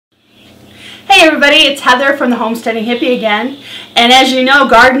Hey everybody, it's Heather from the Homesteading Hippie again. And as you know,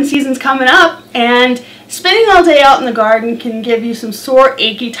 garden season's coming up, and spending all day out in the garden can give you some sore,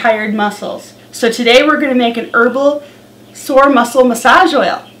 achy, tired muscles. So today we're going to make an herbal sore muscle massage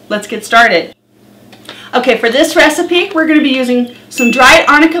oil. Let's get started. Okay, for this recipe we're going to be using some dried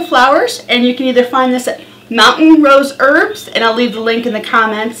arnica flowers, and you can either find this at Mountain Rose Herbs, and I'll leave the link in the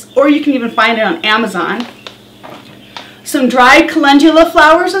comments, or you can even find it on Amazon. Some dried calendula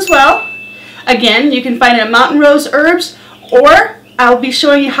flowers as well. Again, you can find it at Mountain Rose Herbs, or I'll be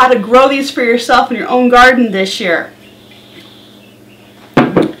showing you how to grow these for yourself in your own garden this year.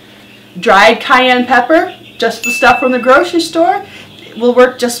 Dried cayenne pepper, just the stuff from the grocery store, will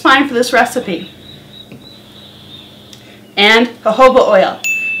work just fine for this recipe. And jojoba oil.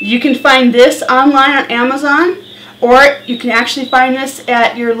 You can find this online on Amazon, or you can actually find this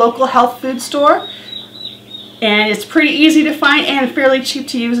at your local health food store. And it's pretty easy to find and fairly cheap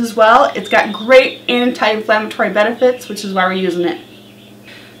to use as well. It's got great anti-inflammatory benefits, which is why we're using it.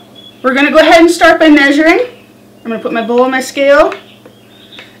 We're going to go ahead and start by measuring. I'm going to put my bowl on my scale.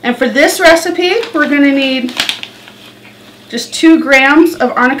 And for this recipe, we're going to need just 2 grams of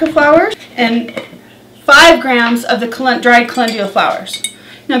arnica flowers and 5 grams of the dried calendula flowers.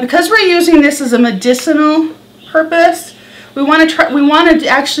 Now, because we're using this as a medicinal purpose, we want to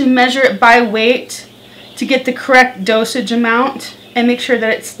actually measure it by weight to get the correct dosage amount and make sure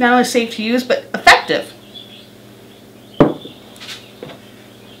that it's not only safe to use but effective.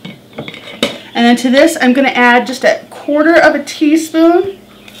 And then to this I'm going to add just a 1/4 teaspoon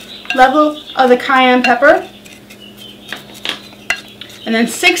level of the cayenne pepper, and then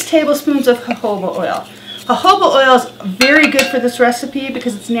 6 tablespoons of jojoba oil. Jojoba oil is very good for this recipe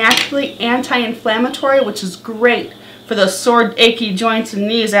because it's naturally anti-inflammatory, which is great for those sore, achy joints and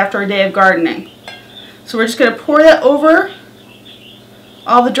knees after a day of gardening. So we're just going to pour that over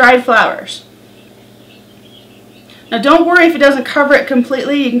all the dried flowers. Now don't worry if it doesn't cover it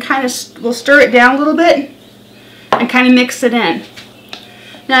completely. You can we'll stir it down a little bit and kind of mix it in.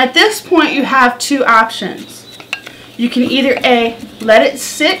 Now at this point you have 2 options. You can either A, let it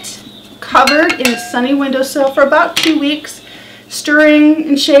sit covered in a sunny windowsill for about 2 weeks, stirring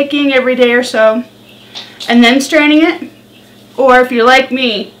and shaking every day or so, and then straining it. Or if you're like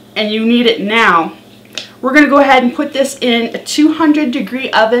me and you need it now, we're going to go ahead and put this in a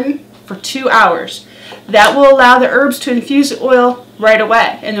 200-degree oven for 2 hours. That will allow the herbs to infuse the oil right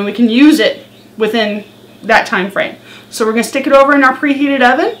away, and then we can use it within that time frame. So we're going to stick it over in our preheated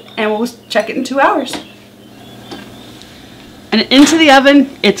oven, and we'll check it in 2 hours. And into the oven,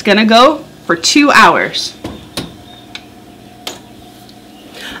 it's going to go for 2 hours.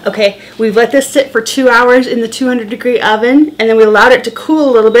 Okay, we've let this sit for 2 hours in the 200-degree oven, and then we allowed it to cool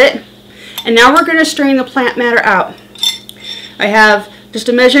a little bit. And now we're going to strain the plant matter out. I have just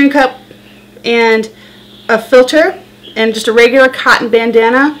a measuring cup and a filter and just a regular cotton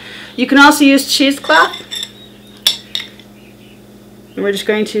bandana. You can also use cheesecloth. And we're just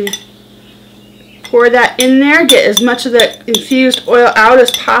going to pour that in there, get as much of the infused oil out as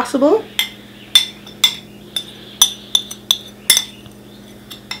possible.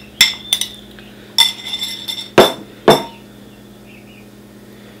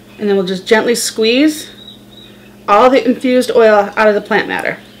 And then we'll just gently squeeze all the infused oil out of the plant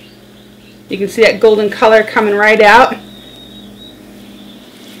matter. You can see that golden color coming right out.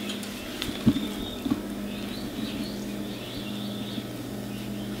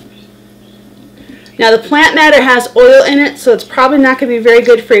 Now the plant matter has oil in it, so it's probably not going to be very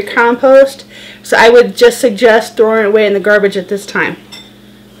good for your compost. So I would just suggest throwing it away in the garbage at this time.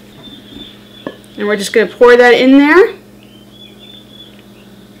 And we're just going to pour that in there.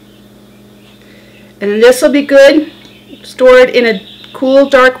 And then this will be good stored in a cool,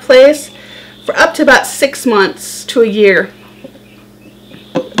 dark place for up to about 6 months to a year.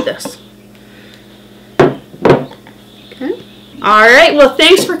 Like this. Okay. Alright, well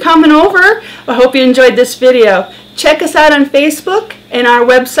thanks for coming over. I hope you enjoyed this video. Check us out on Facebook and our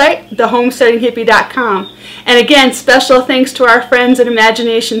website, thehomesteadinghippie.com. And again, special thanks to our friends at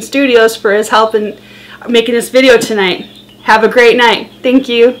Imagination Studios for his help in making this video tonight. Have a great night. Thank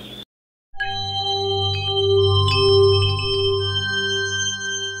you.